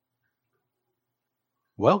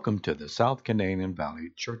Welcome to the South Canadian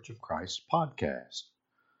Valley Church of Christ podcast.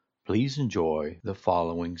 Please enjoy the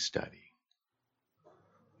following study.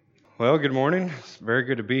 Well, good morning. It's very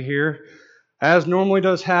good to be here. As normally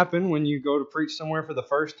does happen when you go to preach somewhere for the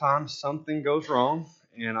first time, something goes wrong.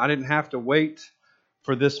 And I didn't have to wait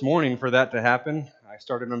for this morning for that to happen. I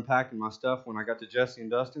started unpacking my stuff when I got to Jesse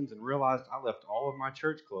and Dustin's and realized I left all of my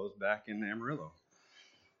church clothes back in Amarillo.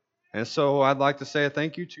 And so I'd like to say a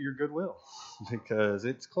thank you to your goodwill because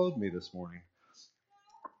it's clothed me this morning.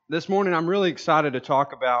 This morning I'm really excited to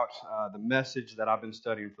talk about the message that I've been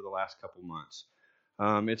studying for the last couple months.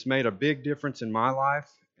 It's made a big difference in my life,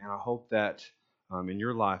 and I hope that in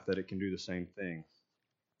your life that it can do the same thing.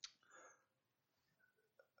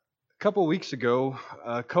 A couple of weeks ago,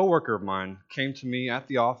 a coworker of mine came to me at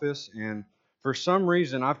the office, and for some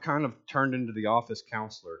reason, I've kind of turned into the office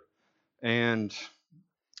counselor. And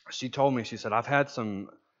she told me, she said, I've had some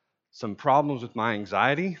problems with my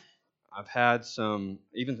anxiety. I've had some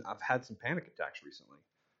panic attacks recently.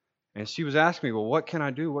 And she was asking me, well, what can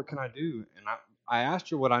I do? What can I do? And I asked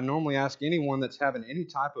her what I normally ask anyone that's having any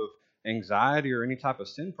type of anxiety or any type of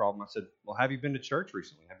sin problem. I said, well, have you been to church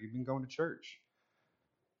recently? Have you been going to church?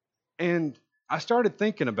 And I started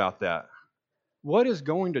thinking about that. What is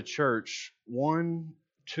going to church 1,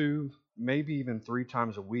 2, maybe even 3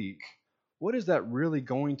 times a week? What is that really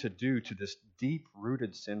going to do to this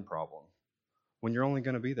deep-rooted sin problem when you're only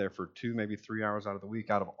going to be there for 2, maybe 3 hours out of the week,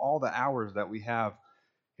 out of all the hours that we have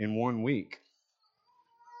in 1 week?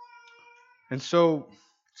 And so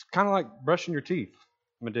it's kind of like brushing your teeth.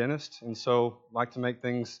 I'm a dentist, and so like to make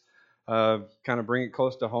things kind of bring it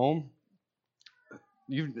close to home.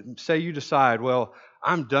 You decide, well,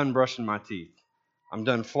 I'm done brushing my teeth. I'm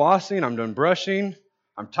done flossing. I'm done brushing.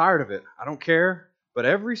 I'm tired of it. I don't care. But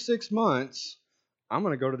every 6 months, I'm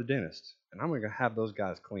going to go to the dentist, and I'm going to have those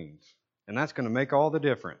guys cleaned. And that's going to make all the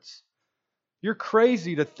difference. You're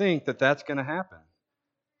crazy to think that that's going to happen.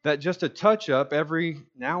 That just a touch-up every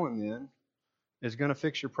now and then is going to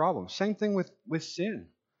fix your problem. Same thing with sin.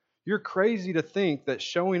 You're crazy to think that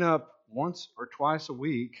showing up once or twice a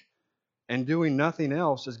week and doing nothing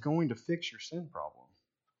else is going to fix your sin problem.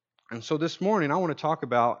 And so this morning I want to talk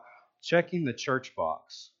about checking the church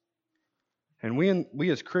box. And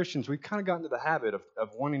we as Christians, we've kind of gotten into the habit of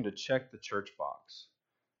wanting to check the church box.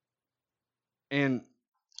 And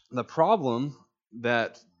the problem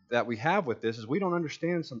that we have with this is we don't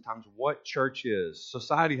understand sometimes what church is.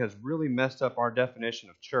 Society has really messed up our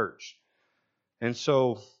definition of church. And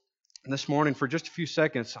so this morning, for just a few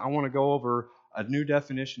seconds, I want to go over a new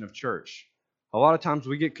definition of church. A lot of times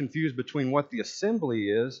we get confused between what the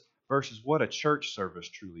assembly is versus what a church service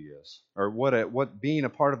truly is, or what being a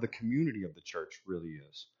part of the community of the church really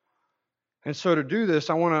is. And so to do this,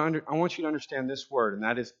 I want you to understand this word, and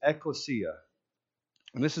that is ecclesia.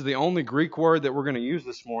 And this is the only Greek word that we're going to use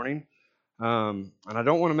this morning. And I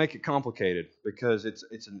don't want to make it complicated because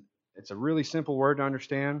it's a really simple word to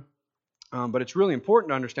understand. But it's really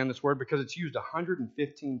important to understand this word because it's used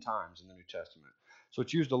 115 times in the New Testament. So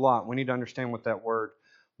it's used a lot. We need to understand what that word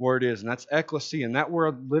is, and that's ecclesia. And that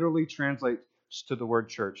word literally translates to the word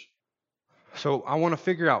church. So I want to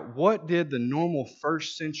figure out, what did the normal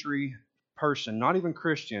first century person, not even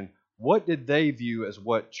Christian, what did they view as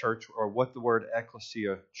what church or what the word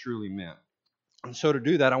ecclesia truly meant? And so to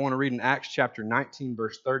do that, I want to read in Acts chapter 19,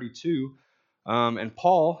 verse 32. And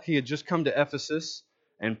Paul, he had just come to Ephesus,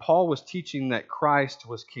 and Paul was teaching that Christ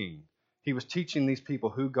was king. He was teaching these people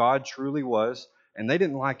who God truly was, and they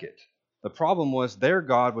didn't like it. The problem was their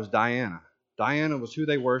god was Diana. Diana was who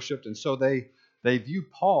they worshipped, and so they view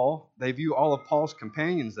all of Paul's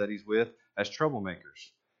companions that he's with as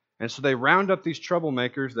troublemakers. And so they round up these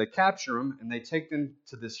troublemakers, they capture them, and they take them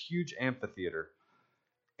to this huge amphitheater.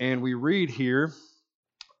 And we read here,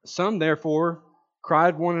 some therefore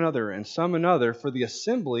cried one another, and some another, for the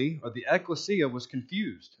assembly, or the ecclesia, was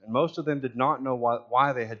confused, and most of them did not know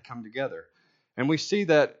why they had come together. And we see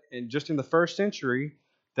that in the first century,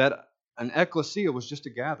 that an ecclesia was just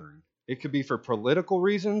a gathering. It could be for political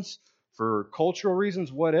reasons, for cultural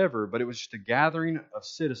reasons, whatever, but it was just a gathering of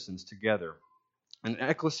citizens together. An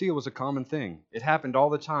ecclesia was a common thing. It happened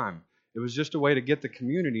all the time. It was just a way to get the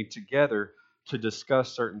community together to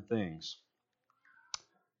discuss certain things.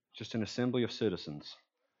 Just an assembly of citizens.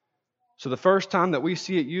 So the first time that we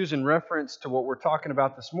see it used in reference to what we're talking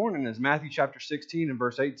about this morning is Matthew chapter 16 and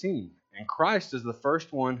verse 18. And Christ is the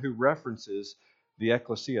first one who references the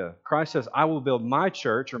ecclesia. Christ says, I will build my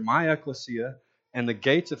church, or my ecclesia, and the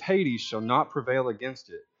gates of Hades shall not prevail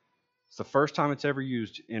against it. It's the first time it's ever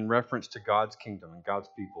used in reference to God's kingdom and God's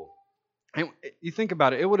people. And you think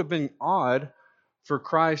about it, it would have been odd for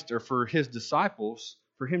Christ or for his disciples,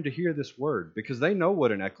 for him to hear this word, because they know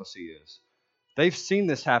what an ecclesia is. They've seen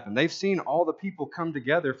this happen. They've seen all the people come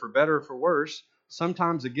together, for better or for worse,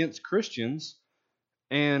 sometimes against Christians,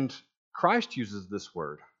 and Christ uses this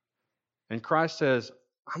word. And Christ says,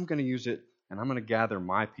 I'm going to use it, and I'm going to gather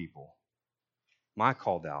my people, my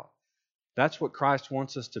called out. That's what Christ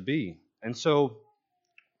wants us to be. And so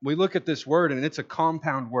we look at this word, and it's a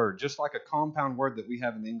compound word, just like a compound word that we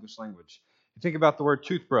have in the English language. You think about the word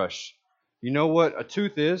toothbrush. You know what a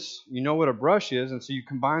tooth is, you know what a brush is, and so you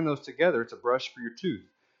combine those together, it's a brush for your tooth.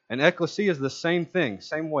 And ecclesia is the same thing,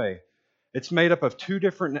 same way. It's made up of two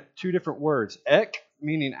different words. Ek,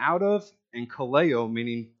 meaning out of, and kaleo,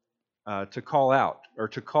 meaning to call out, or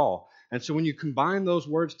to call. And so when you combine those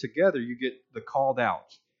words together, you get the called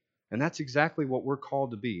out. And that's exactly what we're called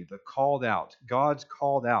to be, the called out. God's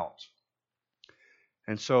called out.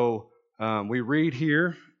 And so we read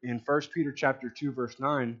here in 1 Peter chapter 2, verse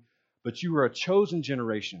 9, but you are a chosen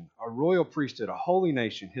generation, a royal priesthood, a holy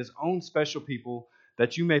nation, his own special people,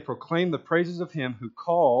 that you may proclaim the praises of him who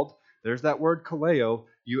called, there's that word kaleo,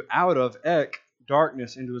 you out of ek,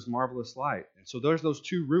 darkness, into his marvelous light. And so there's those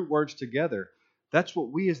two root words together. That's what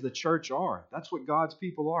we as the church are. That's what God's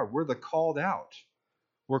people are. We're the called out.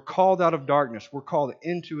 We're called out of darkness. We're called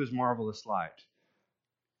into his marvelous light.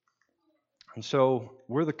 And so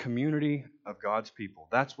we're the community of God's people.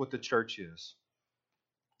 That's what the church is.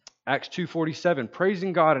 Acts 2:47,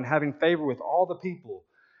 praising God and having favor with all the people.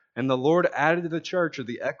 And the Lord added to the church, or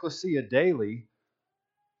the ecclesia, daily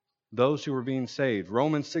those who were being saved.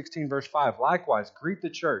 Romans 16, verse 5, likewise, greet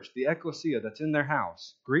the church, the ecclesia that's in their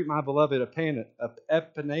house. Greet my beloved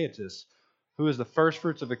Epaenetus, who is the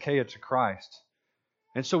firstfruits of Achaia to Christ.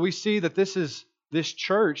 And so we see that this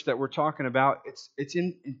church that we're talking about, it's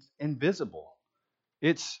invisible.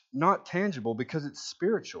 It's not tangible because it's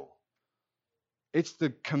spiritual. It's the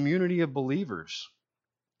community of believers.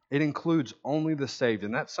 It includes only the saved,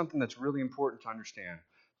 and that's something that's really important to understand.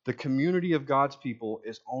 The community of God's people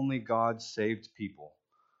is only God's saved people.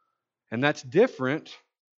 And that's different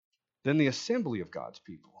than the assembly of God's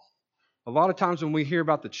people. A lot of times when we hear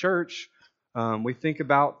about the church, we think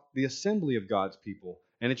about the assembly of God's people.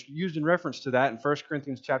 And it's used in reference to that in 1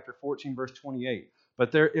 Corinthians chapter 14, verse 28.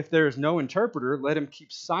 But if there is no interpreter, let him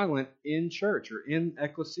keep silent in church or in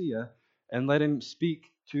ecclesia, and let him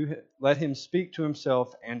speak to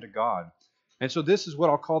himself and to God. And so this is what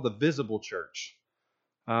I'll call the visible church.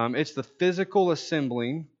 It's the physical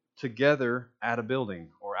assembling together at a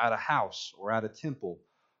building or at a house or at a temple.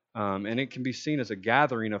 And it can be seen as a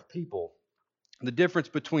gathering of people. The difference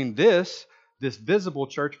between this visible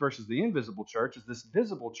church versus the invisible church is this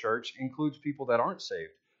visible church includes people that aren't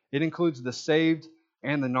saved. It includes the saved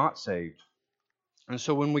and the not saved. And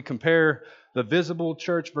so when we compare the visible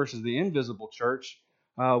church versus the invisible church,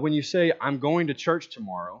 when you say, I'm going to church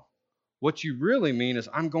tomorrow, what you really mean is,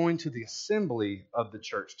 I'm going to the assembly of the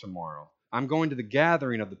church tomorrow. I'm going to the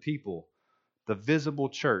gathering of the people, the visible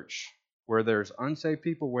church, where there's unsaved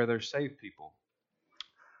people, where there's saved people.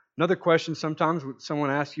 Another question sometimes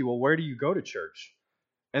someone asks you, well, where do you go to church?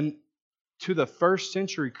 And to the first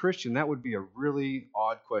century Christian, that would be a really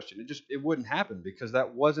odd question. It wouldn't happen because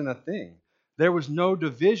that wasn't a thing. There was no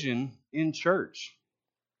division in church.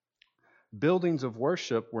 Buildings of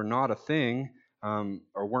worship were not a thing,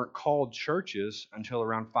 or weren't called churches until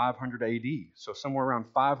around 500 AD. So somewhere around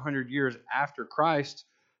 500 years after Christ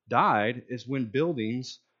died is when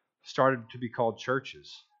buildings started to be called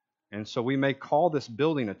churches. And so we may call this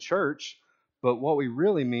building a church, but what we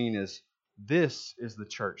really mean is this is the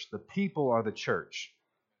church. The people are the church.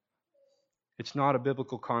 It's not a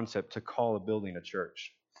biblical concept to call a building a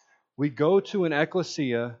church. We go to an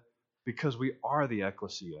ecclesia because we are the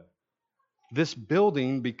ecclesia. This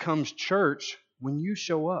building becomes church when you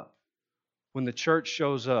show up, when the church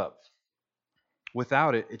shows up.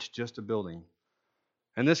 Without it, it's just a building.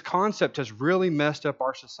 And this concept has really messed up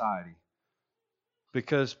our society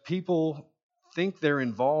because people think they're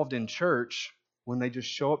involved in church when they just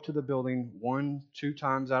show up to the building 1-2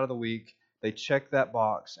 times out of the week. They check that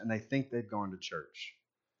box and they think they've gone to church,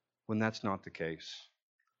 when that's not the case.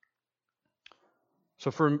 So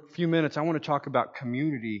for a few minutes, I want to talk about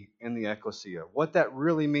community in the ecclesia, what that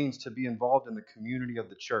really means to be involved in the community of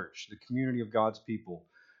the church, the community of God's people,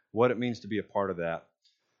 what it means to be a part of that.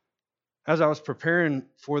 As I was preparing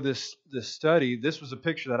for this study, this was a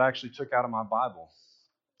picture that I actually took out of my Bible.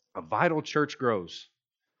 A vital church grows.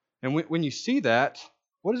 And when you see that,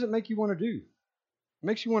 what does it make you want to do? It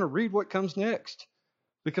makes you want to read what comes next.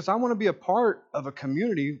 Because I want to be a part of a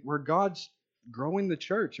community where God's growing the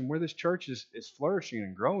church and where this church is flourishing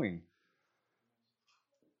and growing.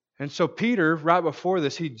 And so Peter, right before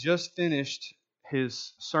this, he just finished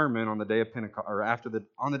his sermon on the day of Pentecost, or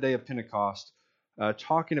on the day of Pentecost,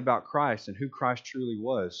 talking about Christ and who Christ truly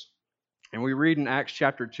was. And we read in Acts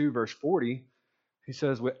chapter 2, verse 40, he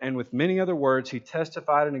says, "And with many other words he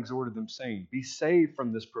testified and exhorted them, saying, Be saved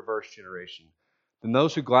from this perverse generation. Then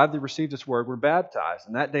those who gladly received this word were baptized,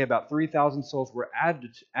 and that day about 3,000 souls were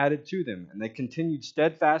added to them. And they continued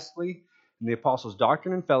steadfastly in the apostles'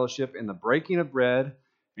 doctrine and fellowship, in the breaking of bread,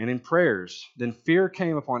 and in prayers. Then fear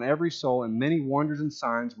came upon every soul, and many wonders and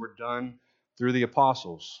signs were done through the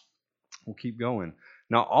apostles." We'll keep going.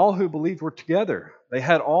 "Now all who believed were together. They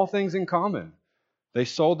had all things in common. They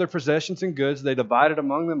sold their possessions and goods. They divided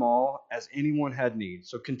among them all as anyone had need.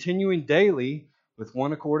 So continuing daily with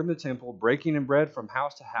one accord in the temple, breaking in bread from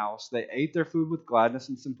house to house, they ate their food with gladness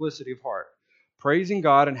and simplicity of heart, praising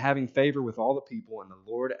God and having favor with all the people. And the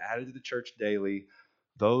Lord added to the church daily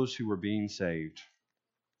those who were being saved."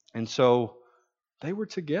 And so they were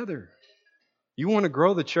together. You want to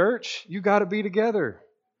grow the church? You got to be together.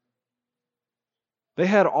 They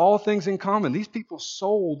had all things in common. These people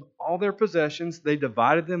sold all their possessions, they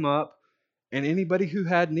divided them up, and anybody who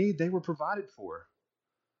had need, they were provided for.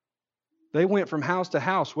 They went from house to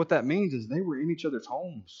house. What that means is they were in each other's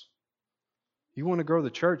homes. You want to grow the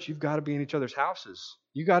church, you've got to be in each other's houses.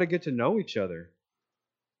 You got to get to know each other.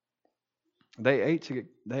 They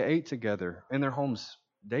ate together in their homes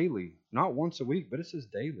daily, not once a week, but it says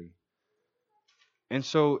daily. And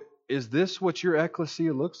so, is this what your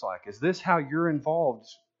ecclesia looks like? Is this how you're involved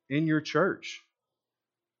in your church?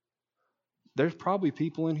 There's probably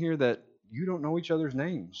people in here that you don't know each other's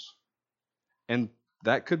names. And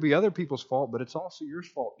that could be other people's fault, but it's also your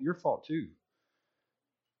fault too.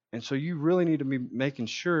 And so you really need to be making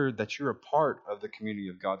sure that you're a part of the community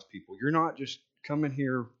of God's people. You're not just coming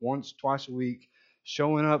here once, twice a week,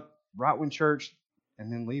 showing up right when church,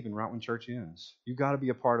 and then leaving right when church ends. You've got to be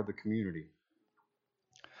a part of the community.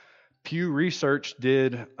 Pew Research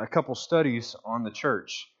did a couple studies on the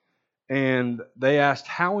church, and they asked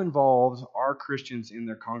how involved are Christians in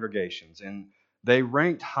their congregations, and they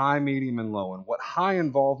ranked high, medium, and low. And what high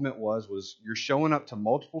involvement was you're showing up to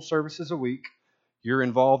multiple services a week, you're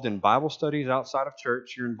involved in Bible studies outside of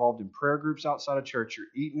church, you're involved in prayer groups outside of church, you're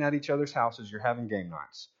eating at each other's houses, you're having game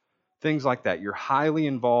nights, things like that. You're highly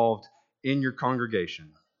involved in your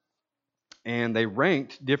congregation. And they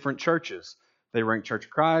ranked different churches. They ranked Church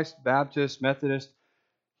of Christ, Baptist, Methodist.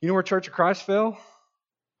 You know where Church of Christ fell?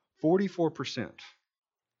 44%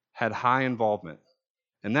 had high involvement.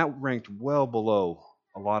 And that ranked well below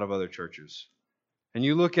a lot of other churches. And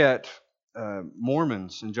you look at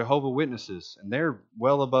Mormons and Jehovah's Witnesses, and they're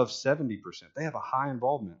well above 70%. They have a high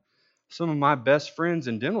involvement. Some of my best friends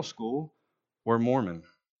in dental school were Mormon.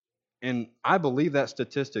 And I believe that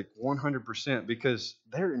statistic 100% because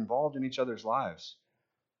they're involved in each other's lives.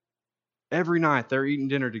 Every night they're eating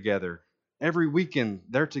dinner together. Every weekend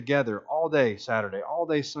they're together all day Saturday, all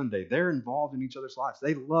day Sunday. They're involved in each other's lives.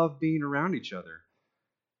 They love being around each other.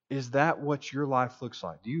 Is that what your life looks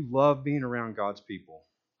like? Do you love being around God's people?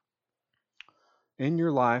 In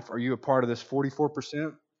your life, are you a part of this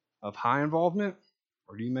 44% of high involvement,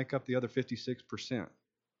 or do you make up the other 56%?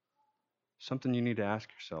 Something you need to ask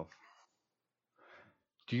yourself.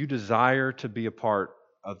 Do you desire to be a part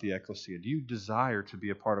of the ecclesia? Do you desire to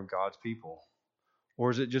be a part of God's people?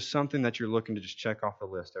 Or is it just something that you're looking to just check off the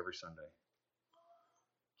list every Sunday?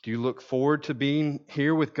 Do you look forward to being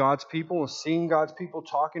here with God's people and seeing God's people,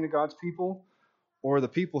 talking to God's people? Or are the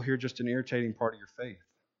people here just an irritating part of your faith?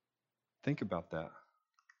 Think about that.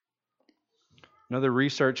 Another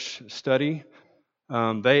research study,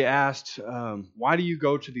 they asked, why do you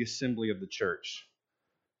go to the assembly of the church?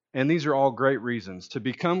 And these are all great reasons. To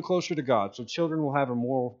become closer to God, so children will have a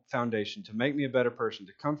moral foundation, to make me a better person,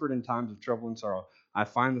 to comfort in times of trouble and sorrow. I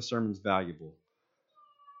find the sermons valuable.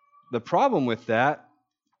 The problem with that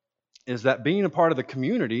is that being a part of the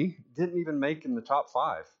community didn't even make in the top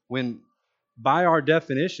 5. When, by our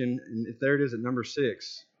definition, and there it is at number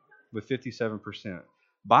 6 with 57%,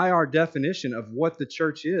 by our definition of what the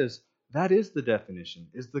church is, that is the definition,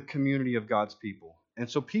 is the community of God's people. And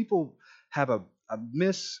so people have a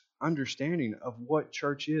misunderstanding of what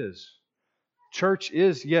church is. Church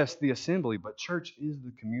is, yes, the assembly, but church is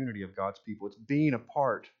the community of God's people. It's being a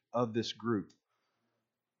part of this group.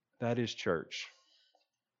 That is church.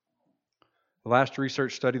 The last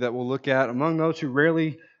research study that we'll look at, among those who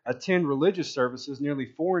rarely attend religious services, nearly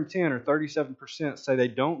 4 in 10, or 37%, say they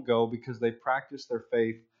don't go because they practice their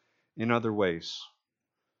faith in other ways.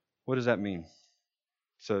 What does that mean?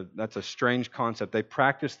 So that's a strange concept. They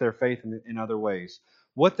practice their faith in other ways.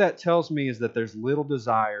 What that tells me is that there's little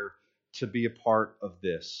desire to be a part of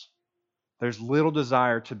this. There's little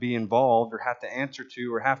desire to be involved or have to answer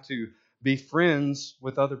to or have to be friends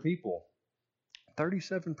with other people.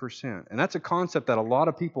 37%. And that's a concept that a lot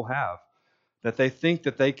of people have, that they think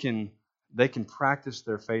that they can practice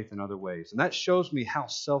their faith in other ways. And that shows me how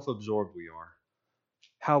self-absorbed we are,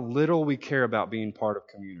 how little we care about being part of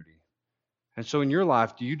community. And so in your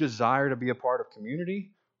life, do you desire to be a part of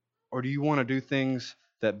community, or do you want to do things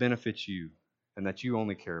that benefit you and that you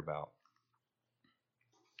only care about?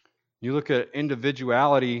 You look at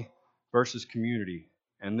individuality versus community,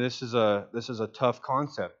 and this is a tough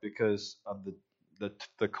concept because of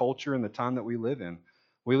the culture and the time that we live in.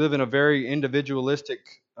 We live in a very individualistic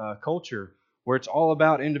culture where it's all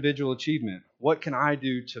about individual achievement. What can I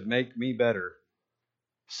do to make me better?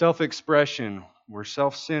 Self-expression. We're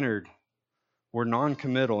self-centered. We're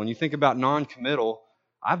non-committal. And you think about non-committal,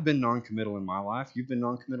 I've been non-committal in my life. You've been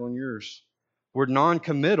non-committal in yours. We're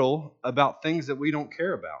non-committal about things that we don't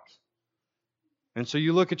care about. And so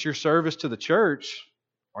you look at your service to the church,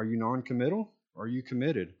 are you non-committal or are you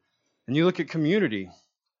committed? And you look at community,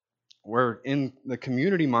 where in the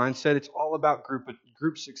community mindset, it's all about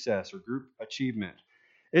group success or group achievement.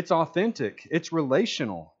 It's authentic. It's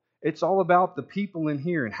relational. It's all about the people in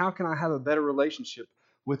here and how can I have a better relationship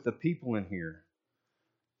with the people in here.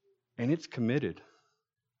 And it's committed.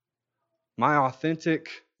 My authentic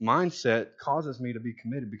mindset causes me to be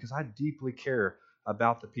committed because I deeply care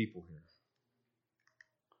about the people here.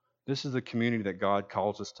 This is the community that God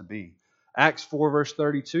calls us to be. Acts 4 verse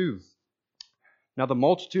 32. Now the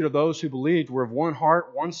multitude of those who believed were of one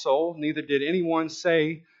heart, one soul. Neither did anyone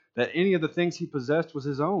say that any of the things he possessed was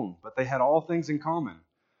his own, but they had all things in common.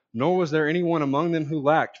 Nor was there anyone among them who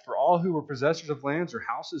lacked, for all who were possessors of lands or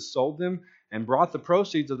houses sold them and brought the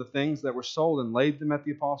proceeds of the things that were sold and laid them at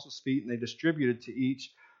the apostles' feet, and they distributed to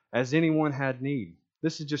each as anyone had need.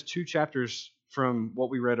 This is just 2 chapters from what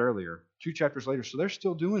we read earlier. 2 chapters later, so they're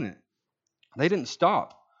still doing it. They didn't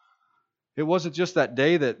stop. It wasn't just that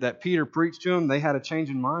day that Peter preached to them, they had a change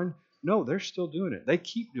in mind. No, they're still doing it. They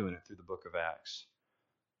keep doing it through the book of Acts.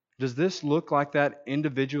 Does this look like that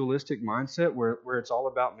individualistic mindset where it's all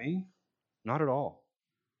about me? Not at all.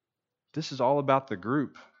 This is all about the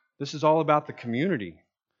group. This is all about the community.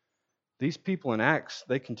 These people in Acts,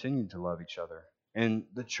 they continued to love each other. And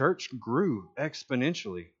the church grew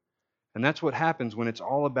exponentially. And that's what happens when it's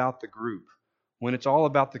all about the group, when it's all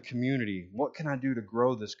about the community. What can I do to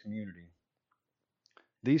grow this community?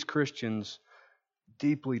 These Christians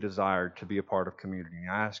deeply desired to be a part of community.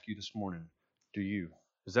 And I ask you this morning, do you?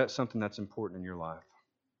 Is that something that's important in your life?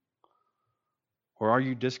 Or are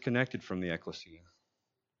you disconnected from the ecclesia?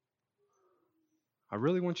 I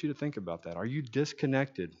really want you to think about that. Are you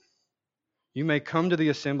disconnected? You may come to the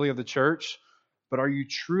assembly of the church, but are you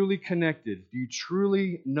truly connected? Do you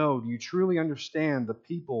truly know? Do you truly understand the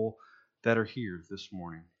people that are here this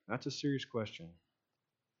morning? That's a serious question.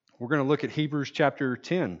 We're going to look at Hebrews chapter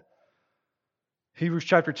 10. Hebrews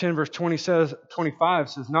chapter 10 verse 25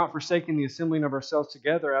 says, not forsaking the assembling of ourselves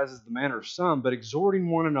together as is the manner of some, but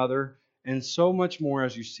exhorting one another, and so much more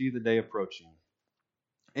as you see the day approaching.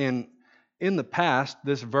 And in the past,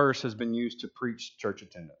 this verse has been used to preach church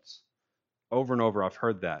attendance. Over and over, I've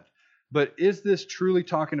heard that. But is this truly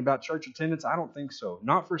talking about church attendance? I don't think so.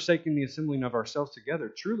 Not forsaking the assembling of ourselves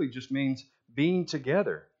together truly just means being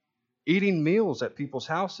together, eating meals at people's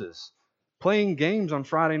houses, playing games on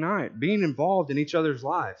Friday night, being involved in each other's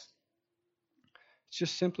lives. It's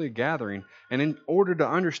just simply a gathering. And in order to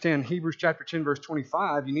understand Hebrews chapter 10, verse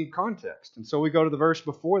 25, you need context. And so we go to the verse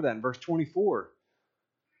before that, in verse 24.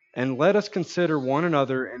 And let us consider one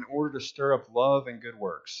another in order to stir up love and good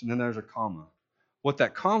works. And then there's a comma. What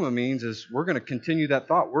that comma means is we're going to continue that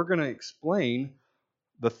thought. We're going to explain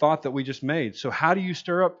the thought that we just made. So how do you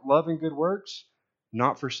stir up love and good works?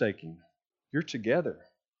 Not forsaking. You're together.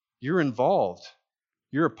 You're involved.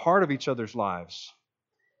 You're a part of each other's lives.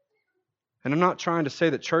 And I'm not trying to say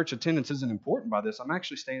that church attendance isn't important by this. I'm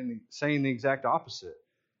actually saying the exact opposite.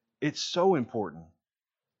 It's so important.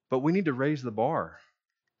 But we need to raise the bar.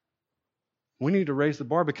 We need to raise the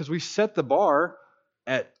bar because we set the bar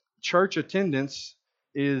at church attendance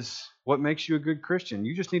is what makes you a good Christian.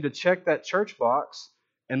 You just need to check that church box,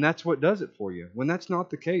 and that's what does it for you. When that's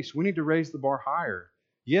not the case, we need to raise the bar higher.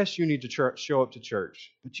 Yes, you need to show up to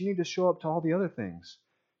church, but you need to show up to all the other things.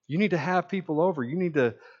 You need to have people over. You need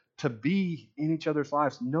to be in each other's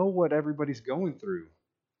lives, know what everybody's going through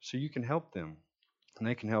so you can help them and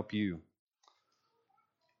they can help you.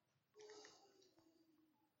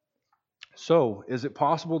 So, is it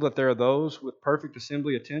possible that there are those with perfect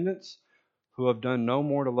assembly attendance who have done no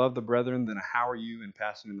more to love the brethren than a how are you in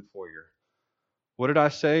passing in the foyer? What did I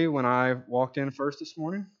say when I walked in first this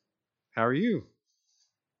morning? How are you?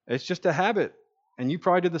 It's just a habit. And you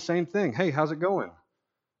probably did the same thing. Hey, how's it going?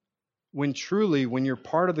 When truly, when you're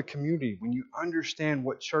part of the community, when you understand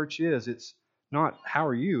what church is, it's not how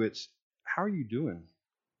are you, it's how are you doing?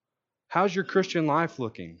 How's your Christian life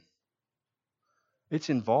looking? It's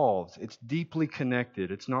involved, it's deeply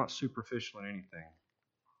connected, it's not superficial in anything.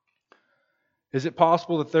 Is it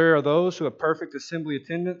possible that there are those who have perfect assembly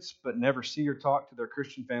attendance but never see or talk to their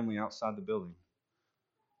Christian family outside the building?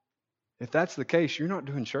 If that's the case, you're not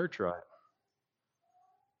doing church right.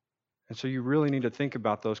 And so you really need to think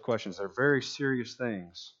about those questions. They're very serious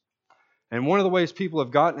things. And one of the ways people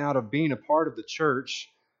have gotten out of being a part of the church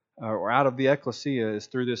or out of the ecclesia is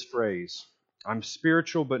through this phrase, I'm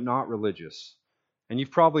spiritual but not religious. And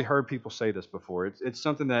you've probably heard people say this before. It's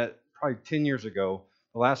something that probably 10 years ago,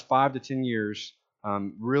 the last 5 to 10 years,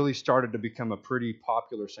 really started to become a pretty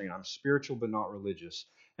popular saying, I'm spiritual but not religious.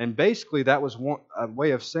 And basically that was a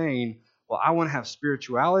way of saying, well, I want to have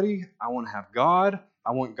spirituality, I want to have God,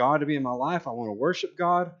 I want God to be in my life, I want to worship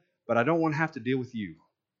God, but I don't want to have to deal with you.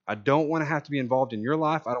 I don't want to have to be involved in your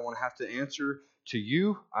life. I don't want to have to answer to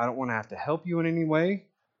you. I don't want to have to help you in any way.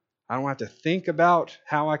 I don't have to think about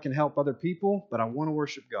how I can help other people, but I want to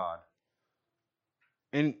worship God.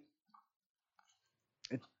 And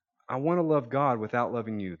I want to love God without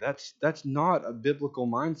loving you. That's not a biblical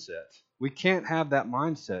mindset. We can't have that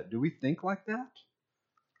mindset. Do we think like that?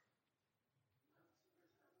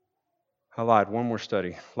 I lied. One more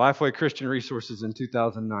study. Lifeway Christian Resources in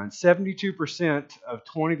 2009. 72% of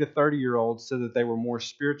 20 to 30-year-olds said that they were more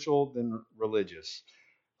spiritual than religious.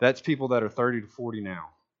 That's people that are 30 to 40 now.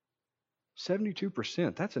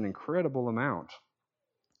 72%. That's an incredible amount.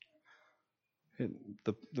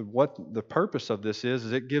 The purpose of this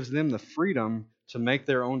is it gives them the freedom to make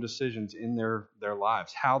their own decisions in their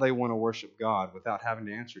lives, how they want to worship God without having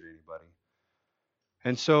to answer to anybody.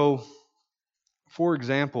 And so, for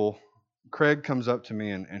example, Craig comes up to me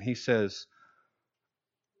and he says,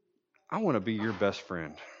 I want to be your best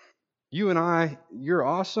friend. You and I, you're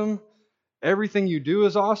awesome. Everything you do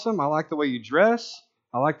is awesome. I like the way you dress.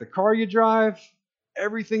 I like the car you drive.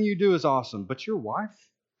 Everything you do is awesome. But your wife,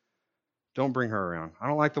 don't bring her around. I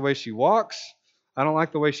don't like the way she walks. I don't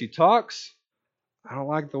like the way she talks. I don't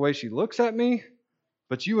like the way she looks at me.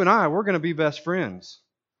 But you and I, we're going to be best friends.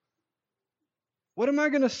 What am I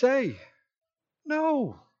going to say?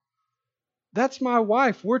 No. That's my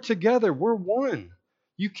wife. We're together. We're one.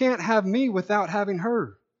 You can't have me without having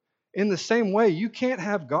her. In the same way, you can't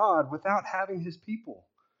have God without having His people.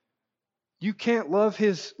 You can't love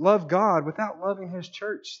God without loving His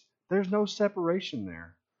church. There's no separation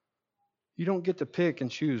there. You don't get to pick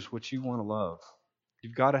and choose what you want to love.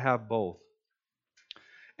 You've got to have both.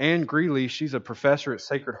 Anne Greeley, she's a professor at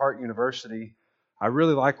Sacred Heart University. I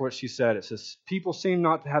really like what she said. It says, people seem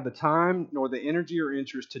not to have the time nor the energy or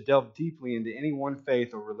interest to delve deeply into any one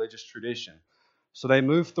faith or religious tradition. So they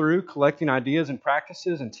move through collecting ideas and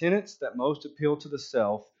practices and tenets that most appeal to the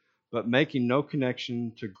self, but making no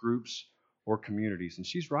connection to groups or communities. And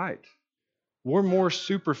she's right. We're more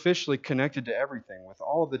superficially connected to everything. With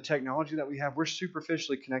all of the technology that we have, we're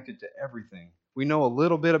superficially connected to everything. We know a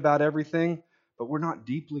little bit about everything, but we're not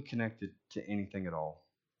deeply connected to anything at all.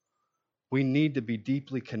 We need to be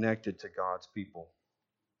deeply connected to God's people,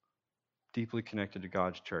 deeply connected to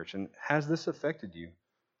God's church. And has this affected you?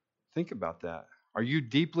 Think about that. Are you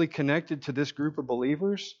deeply connected to this group of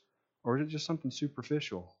believers, or is it just something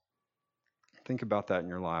superficial? Think about that in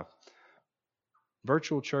your life.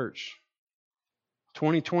 Virtual church.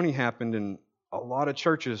 2020 happened, and a lot of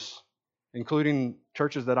churches, including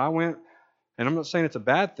churches that I went, and I'm not saying it's a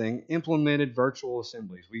bad thing, implemented virtual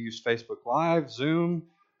assemblies. We used Facebook Live, Zoom,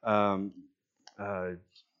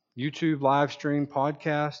 YouTube live stream,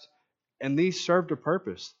 podcast, and these served a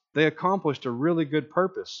purpose. They accomplished a really good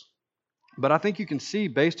purpose. But I think you can see,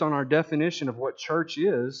 based on our definition of what church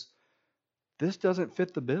is, this doesn't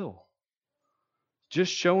fit the bill.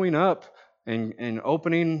 Just showing up and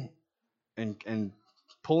opening and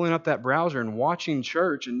pulling up that browser and watching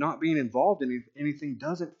church and not being involved in anything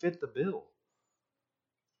doesn't fit the bill.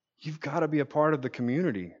 You've got to be a part of the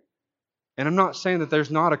community. And I'm not saying that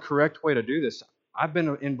there's not a correct way to do this. I've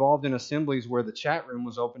been involved in assemblies where the chat room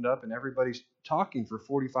was opened up and everybody's talking for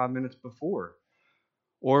 45 minutes before.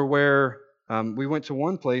 Or where we went to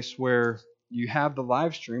one place where you have the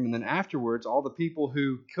live stream, and then afterwards all the people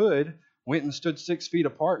who could went and stood 6 feet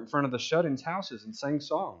apart in front of the shut-ins' houses and sang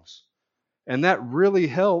songs. And that really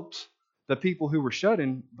helped the people who were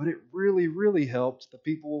shut-in, but it really, really helped the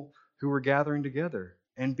people who were gathering together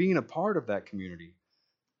and being a part of that community,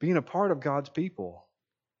 being a part of God's people.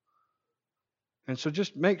 And so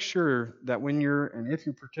just make sure that when you're, and if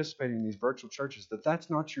you're participating in these virtual churches, that that's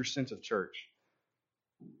not your sense of church.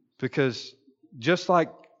 Because just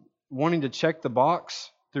like wanting to check the box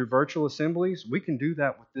through virtual assemblies, we can do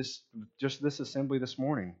that with this assembly this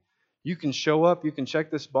morning. You can show up, you can check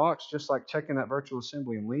this box just like checking that virtual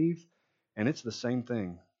assembly and leave, and it's the same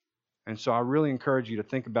thing. And so I really encourage you to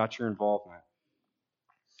think about your involvement.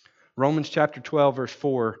 Romans chapter 12, verse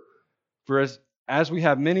 4, for as we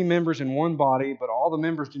have many members in one body, but all the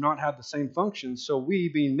members do not have the same function, so we,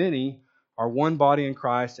 being many, are one body in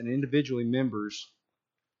Christ and individually members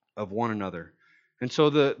of one another. And so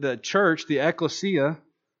the church, the ecclesia,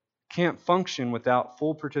 can't function without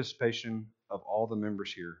full participation of all the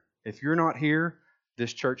members here. If you're not here,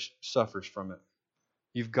 this church suffers from it.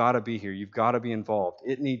 You've got to be here. You've got to be involved.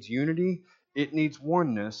 It needs unity. It needs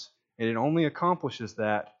oneness. And it only accomplishes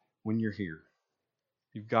that when you're here.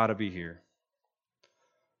 You've got to be here.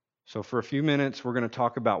 So for a few minutes, we're going to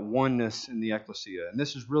talk about oneness in the ecclesia. And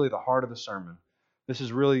this is really the heart of the sermon. This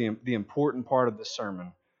is really the important part of the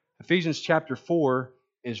sermon. Ephesians chapter 4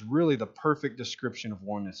 is really the perfect description of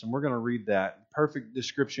oneness. And we're going to read that. Perfect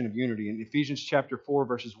description of unity in Ephesians chapter 4,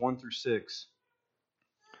 verses 1 through 6.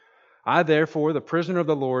 I, therefore, the prisoner of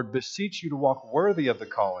the Lord, beseech you to walk worthy of the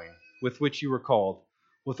calling with which you were called,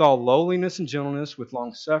 with all lowliness and gentleness, with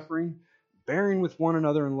long-suffering, bearing with one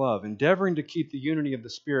another in love, endeavoring to keep the unity of the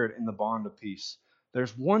Spirit in the bond of peace.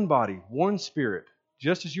 There's one body, one Spirit,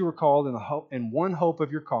 just as you were called in one hope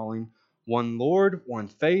of your calling, one Lord, one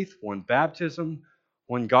faith, one baptism,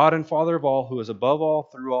 one God and Father of all, who is above all,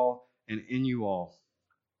 through all, and in you all.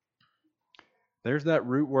 There's that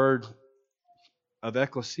root word of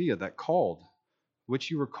ecclesia, that called,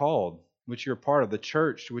 which you were called, which you're a part of, the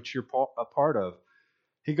church, which you're a part of.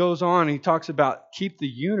 He goes on, he talks about keep the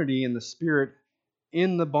unity in the Spirit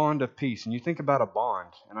in the bond of peace. And you think about a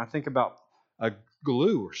bond, and I think about a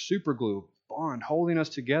glue or super glue bond holding us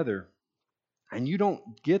together. And you don't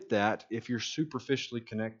get that if you're superficially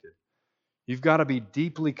connected. You've got to be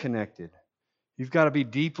deeply connected. You've got to be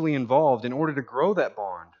deeply involved in order to grow that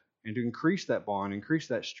bond and to increase that bond, increase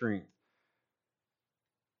that strength.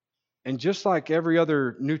 And just like every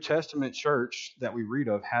other New Testament church that we read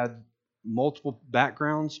of had multiple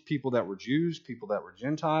backgrounds, people that were Jews, people that were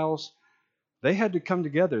Gentiles, they had to come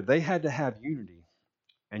together. They had to have unity.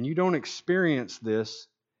 And you don't experience this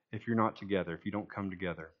if you're not together, if you don't come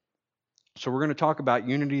together. So we're going to talk about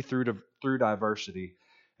unity through diversity.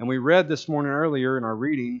 And we read this morning earlier in our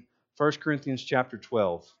reading 1 Corinthians chapter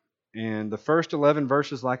 12. And the first 11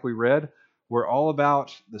 verses, like we read, were all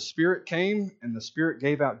about the Spirit came and the Spirit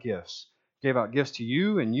gave out gifts. Gave out gifts to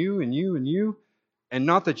you and you and you and you. And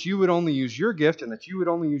not that you would only use your gift and that you would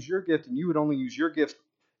only use your gift and you would only use your gift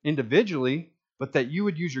individually, but that you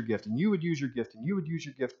would use your gift and you would use your gift and you would use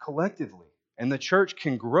your gift collectively. And the church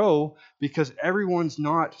can grow because everyone's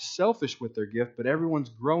not selfish with their gift, but everyone's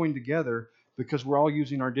growing together because we're all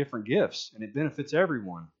using our different gifts, and it benefits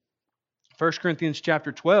everyone. 1 Corinthians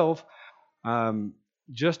chapter 12,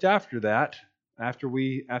 just after that, after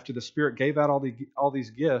the Spirit gave out all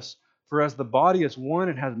these gifts, for as the body is one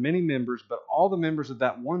and has many members, but all the members of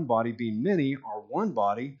that one body, being many, are one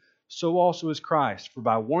body, so also is Christ. For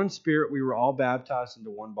by one Spirit we were all baptized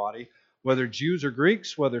into one body, whether Jews or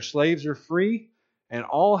Greeks, whether slaves or free, and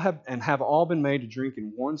have all been made to drink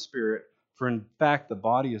in one Spirit. For in fact, the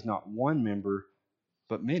body is not one member,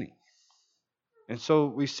 but many. And so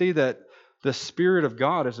we see that the Spirit of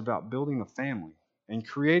God is about building a family and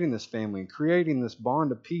creating this family and creating this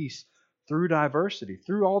bond of peace through diversity,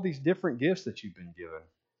 through all these different gifts that you've been given.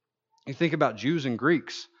 You think about Jews and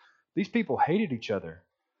Greeks. These people hated each other.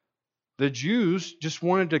 The Jews just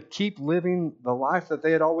wanted to keep living the life that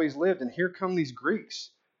they had always lived. And here come these Greeks.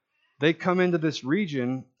 They come into this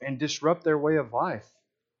region and disrupt their way of life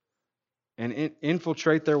and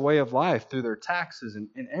infiltrate their way of life through their taxes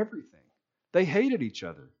and everything. They hated each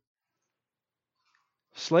other.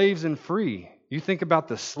 Slaves and free. You think about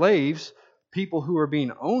the slaves, people who are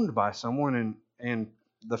being owned by someone, and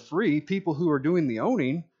the free, people who are doing the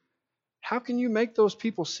owning. How can you make those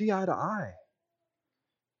people see eye to eye?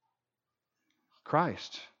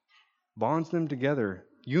 Christ bonds them together.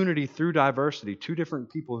 Unity through diversity. Two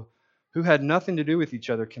different people who had nothing to do with each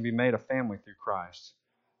other can be made a family through Christ.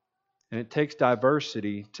 And it takes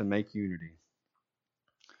diversity to make unity.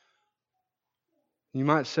 You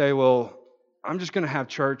might say, well, I'm just going to have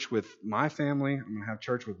church with my family. I'm going to have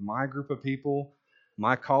church with my group of people,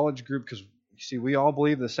 my college group, because, you see, we all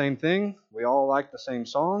believe the same thing. We all like the same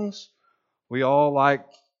songs. We all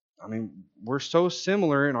we're so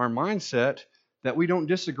similar in our mindset that we don't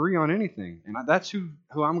disagree on anything. And that's who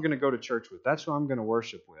I'm going to go to church with. That's who I'm going to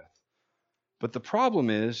worship with. But the problem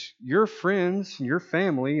is your friends and your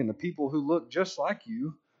family and the people who look just like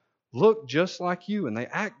you and they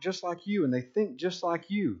act just like you and they think just like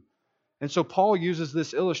you. And so Paul uses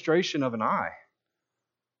this illustration of an eye.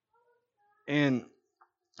 And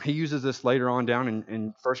he uses this later on down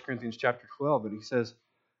in 1 Corinthians chapter 12, but he says,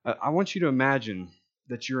 I want you to imagine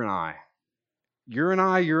that you're an eye. You're an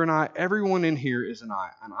eye, everyone in here is an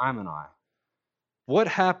eye, and I'm an eye. What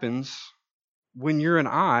happens when you're an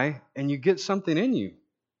eye and you get something in you?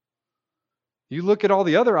 You look at all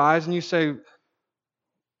the other eyes and you say,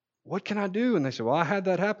 what can I do? And they say, well, I had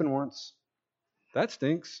that happen once. That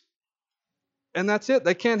stinks. And that's it.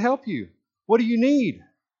 They can't help you. What do you need?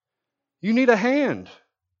 You need a hand.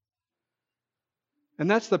 And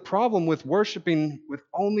that's the problem with worshiping with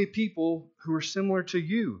only people who are similar to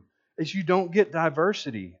you, is you don't get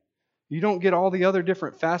diversity. You don't get all the other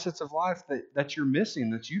different facets of life that you're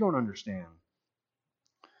missing, that you don't understand.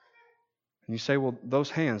 And you say, well, those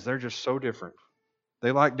hands, they're just so different.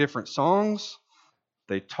 They like different songs.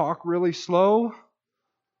 They talk really slow.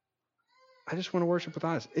 I just want to worship with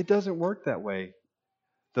eyes. It doesn't work that way.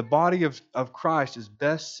 The body of Christ is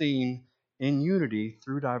best seen in unity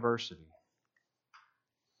through diversity.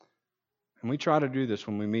 And we try to do this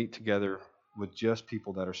when we meet together with just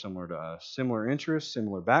people that are similar to us. Similar interests,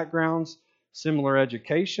 similar backgrounds, similar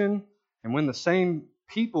education. And when the same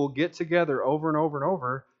people get together over and over and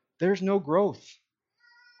over, there's no growth.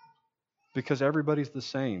 Because everybody's the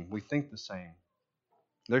same. We think the same.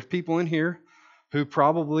 There's people in here who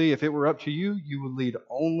probably, if it were up to you, you would lead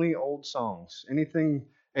only old songs. Anything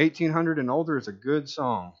 1800 and older is a good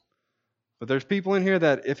song. But there's people in here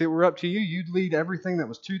that if it were up to you, you'd lead everything that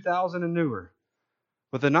was 2000 and newer.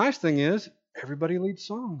 But the nice thing is, everybody leads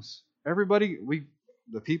songs.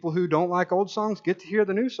 The people who don't like old songs get to hear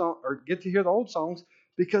the new song or get to hear the old songs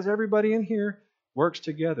because everybody in here works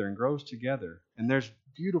together and grows together. And there's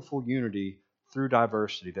beautiful unity through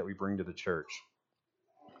diversity that we bring to the church.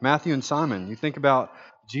 Matthew and Simon, you think about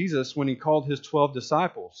Jesus when he called his 12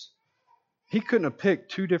 disciples. He couldn't have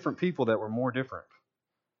picked two different people that were more different.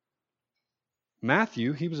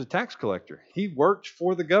 Matthew, he was a tax collector. He worked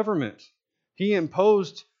for the government. He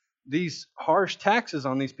imposed these harsh taxes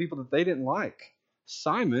on these people that they didn't like.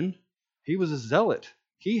 Simon, he was a zealot.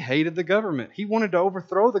 He hated the government. He wanted to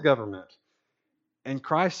overthrow the government. And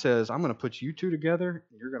Christ says, I'm going to put you two together,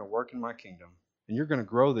 and you're going to work in my kingdom. And you're going to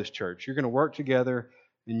grow this church. You're going to work together,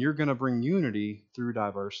 and you're going to bring unity through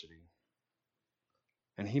diversity.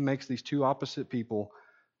 And he makes these two opposite people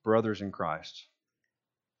brothers in Christ.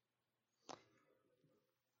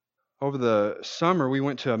 Over the summer, we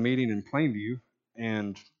went to a meeting in Plainview,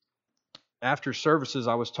 and after services,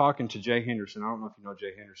 I was talking to Jay Henderson. I don't know if you know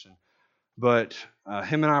Jay Henderson, but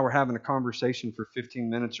him and I were having a conversation for 15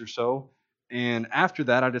 minutes or so, and after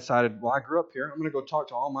that, I decided, well, I grew up here. I'm going to go talk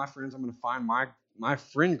to all my friends. I'm going to find my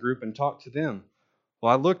friend group and talk to them.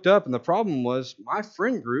 Well, I looked up, and the problem was my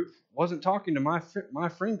friend group wasn't talking to my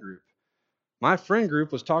friend group. My friend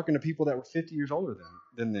group was talking to people that were 50 years older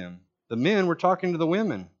than them. The men were talking to the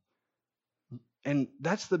women. And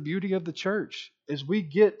that's the beauty of the church, is we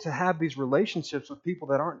get to have these relationships with people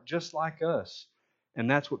that aren't just like us. And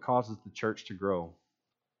that's what causes the church to grow.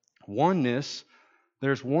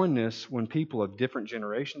 There's oneness when people of different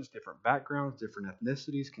generations, different backgrounds, different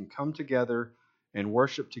ethnicities can come together and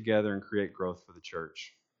worship together and create growth for the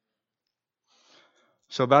church.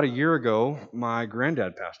 So about a year ago, my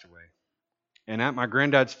granddad passed away. And at my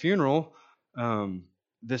granddad's funeral,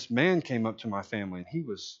 this man came up to my family, and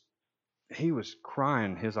he was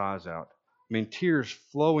crying his eyes out. I mean, tears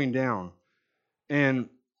flowing down. And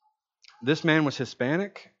this man was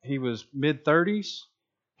Hispanic. He was mid-30s.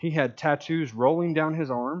 He had tattoos rolling down his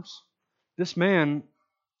arms. This man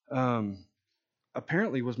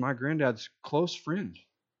apparently was my granddad's close friend.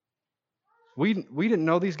 We didn't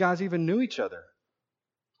know these guys even knew each other.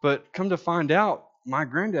 But come to find out, my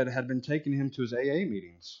granddad had been taking him to his AA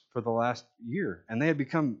meetings for the last year. And they had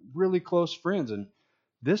become really close friends. And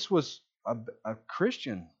this was a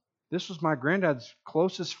Christian. This was my granddad's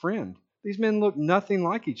closest friend. These men looked nothing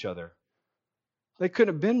like each other. They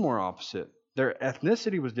couldn't have been more opposite. Their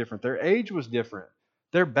ethnicity was different. Their age was different.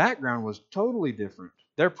 Their background was totally different.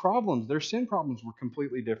 Their problems, their sin problems were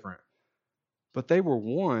completely different. But they were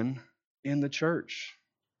one in the church.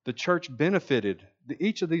 The church benefited.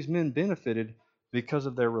 Each of these men benefited because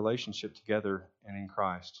of their relationship together and in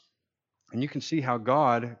Christ. And you can see how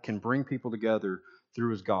God can bring people together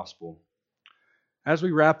through his gospel. As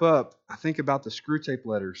we wrap up, I think about the Screwtape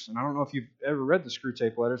Letters. And I don't know if you've ever read the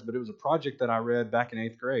Screwtape Letters, but it was a project that I read back in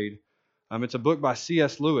 8th grade. It's a book by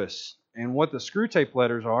C.S. Lewis. And what the Screwtape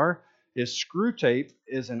Letters are is Screwtape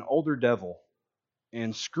is an older devil.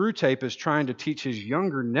 And Screwtape is trying to teach his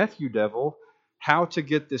younger nephew Devil how to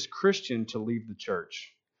get this Christian to leave the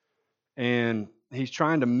church. And he's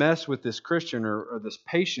trying to mess with this Christian or this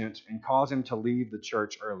patient and cause him to leave the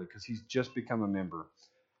church early because he's just become a member.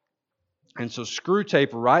 And so Screwtape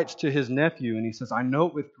writes to his nephew and he says, I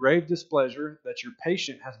note with grave displeasure that your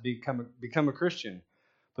patient has become a Christian.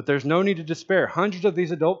 But there's no need to despair. Hundreds of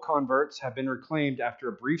these adult converts have been reclaimed after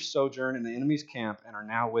a brief sojourn in the enemy's camp and are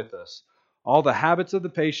now with us. All the habits of the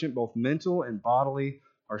patient, both mental and bodily,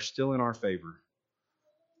 are still in our favor.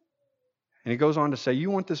 And he goes on to say, you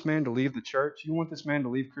want this man to leave the church? You want this man to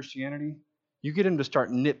leave Christianity? You get him to start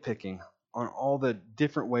nitpicking on all the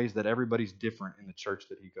different ways that everybody's different in the church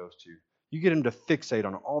that he goes to. You get him to fixate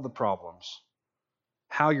on all the problems,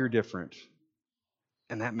 how you're different,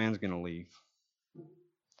 and that man's going to leave.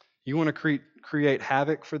 You want to create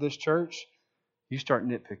havoc for this church? You start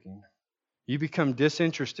nitpicking. You become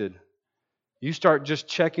disinterested. You start just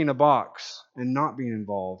checking a box and not being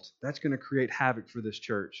involved. That's going to create havoc for this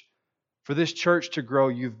church. For this church to grow,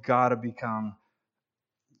 you've got to become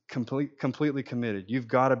completely committed. You've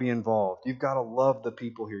got to be involved. You've got to love the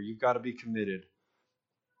people here. You've got to be committed.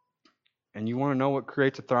 And you want to know what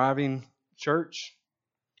creates a thriving church?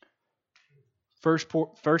 1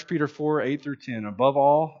 Peter 4, 8 through 10. Above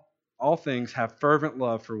all things have fervent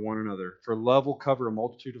love for one another, for love will cover a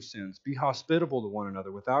multitude of sins. Be hospitable to one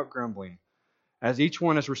another without grumbling. As each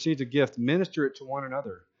one has received a gift, minister it to one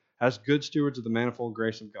another, as good stewards of the manifold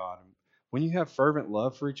grace of God. When you have fervent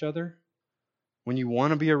love for each other, when you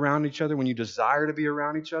want to be around each other, when you desire to be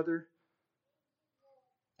around each other,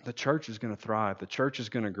 the church is going to thrive. The church is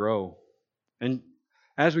going to grow. And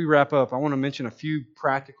as we wrap up, I want to mention a few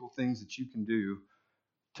practical things that you can do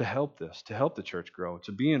to help this, to help the church grow,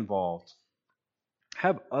 to be involved.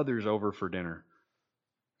 Have others over for dinner.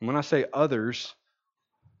 And when I say others,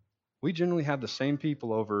 we generally have the same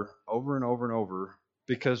people over and over and over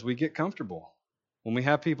because we get comfortable. When we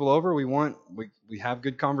have people over, we have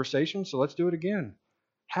good conversation, so let's do it again.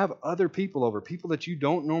 Have other people over, people that you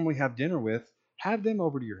don't normally have dinner with, have them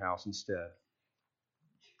over to your house instead.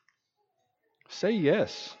 Say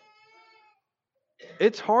yes.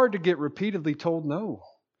 It's hard to get repeatedly told no.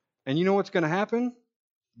 And you know what's going to happen?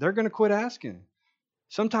 They're going to quit asking.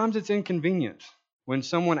 Sometimes it's inconvenient when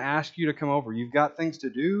someone asks you to come over. You've got things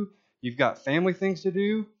to do. You've got family things to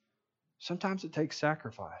do. Sometimes it takes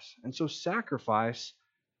sacrifice. And so sacrifice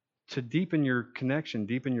to deepen your connection,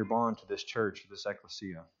 deepen your bond to this church, to this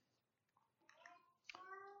ecclesia.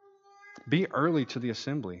 Be early to the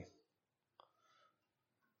assembly.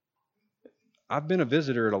 I've been a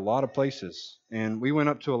visitor at a lot of places, and we went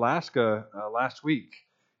up to Alaska last week,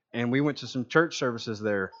 and we went to some church services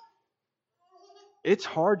there. It's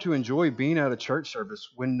hard to enjoy being at a church service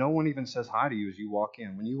when no one even says hi to you as you walk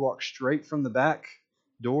in. When you walk straight from the back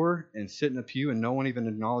door and sit in a pew and no one even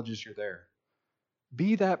acknowledges you're there.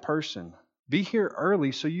 Be that person. Be here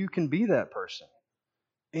early so you can be that person.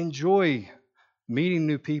 Enjoy meeting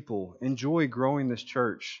new people. Enjoy growing this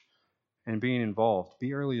church and being involved.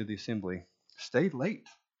 Be early to the assembly. Stay late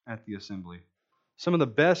at the assembly. Some of the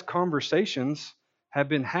best conversations have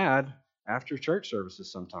been had after church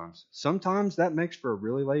services sometimes. Sometimes that makes for a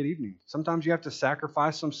really late evening. Sometimes you have to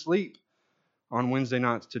sacrifice some sleep on Wednesday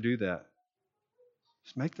nights to do that.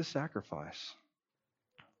 Just make the sacrifice.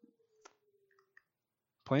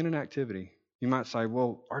 Plan an activity. You might say,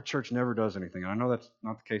 well, our church never does anything. I know that's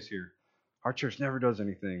not the case here. Our church never does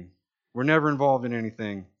anything. We're never involved in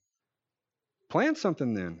anything. Plan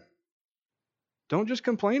something then. Don't just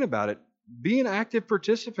complain about it. Be an active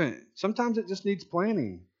participant. Sometimes it just needs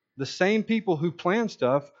planning. The same people who plan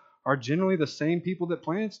stuff are generally the same people that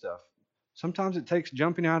plan stuff. Sometimes it takes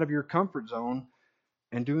jumping out of your comfort zone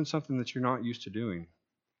and doing something that you're not used to doing.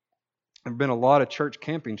 There have been a lot of church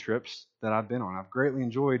camping trips that I've been on. I've greatly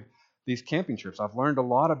enjoyed these camping trips. I've learned a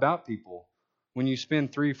lot about people when you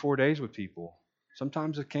spend 3-4 days with people.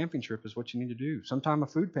 Sometimes a camping trip is what you need to do. Sometimes a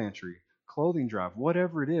food pantry, clothing drive,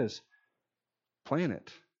 whatever it is. Plan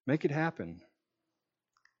it. Make it happen.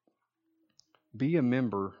 Be a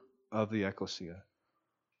member of the ecclesia.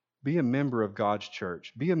 Be a member of God's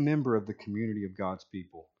church. Be a member of the community of God's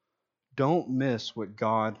people. Don't miss what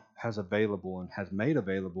God has available and has made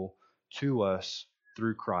available to us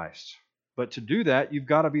through Christ. But to do that, you've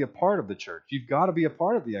got to be a part of the church. You've got to be a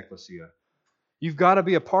part of the ecclesia. You've got to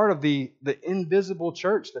be a part of the invisible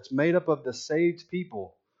church that's made up of the saved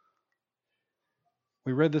people.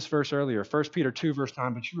 We read this verse earlier, 1 Peter 2, verse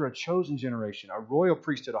 9, but you are a chosen generation, a royal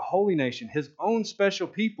priesthood, a holy nation, his own special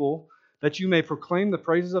people, that you may proclaim the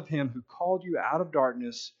praises of him who called you out of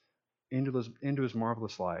darkness into his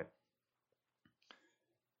marvelous light.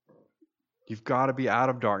 You've got to be out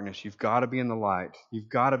of darkness. You've got to be in the light. You've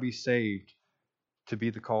got to be saved to be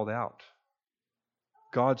the called out.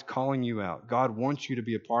 God's calling you out. God wants you to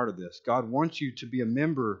be a part of this. God wants you to be a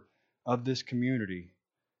member of this community.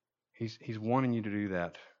 He's wanting you to do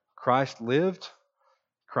that. Christ lived.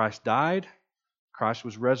 Christ died. Christ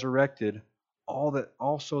was resurrected.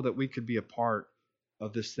 All so that we could be a part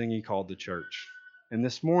of this thing He called the church. And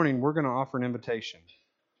this morning, we're going to offer an invitation.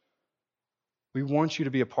 We want you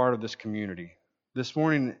to be a part of this community. This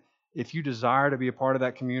morning, if you desire to be a part of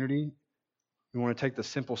that community, you want to take the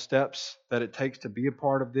simple steps that it takes to be a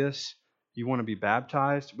part of this, you want to be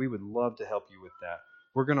baptized, we would love to help you with that.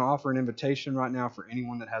 We're going to offer an invitation right now for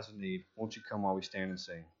anyone that has a need. Won't you come while we stand and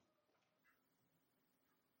sing?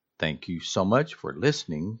 Thank you so much for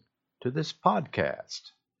listening to this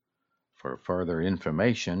podcast. For further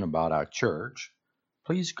information about our church,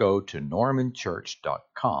 please go to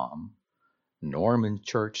normanchurch.com,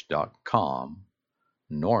 normanchurch.com,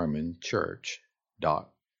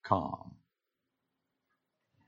 normanchurch.com.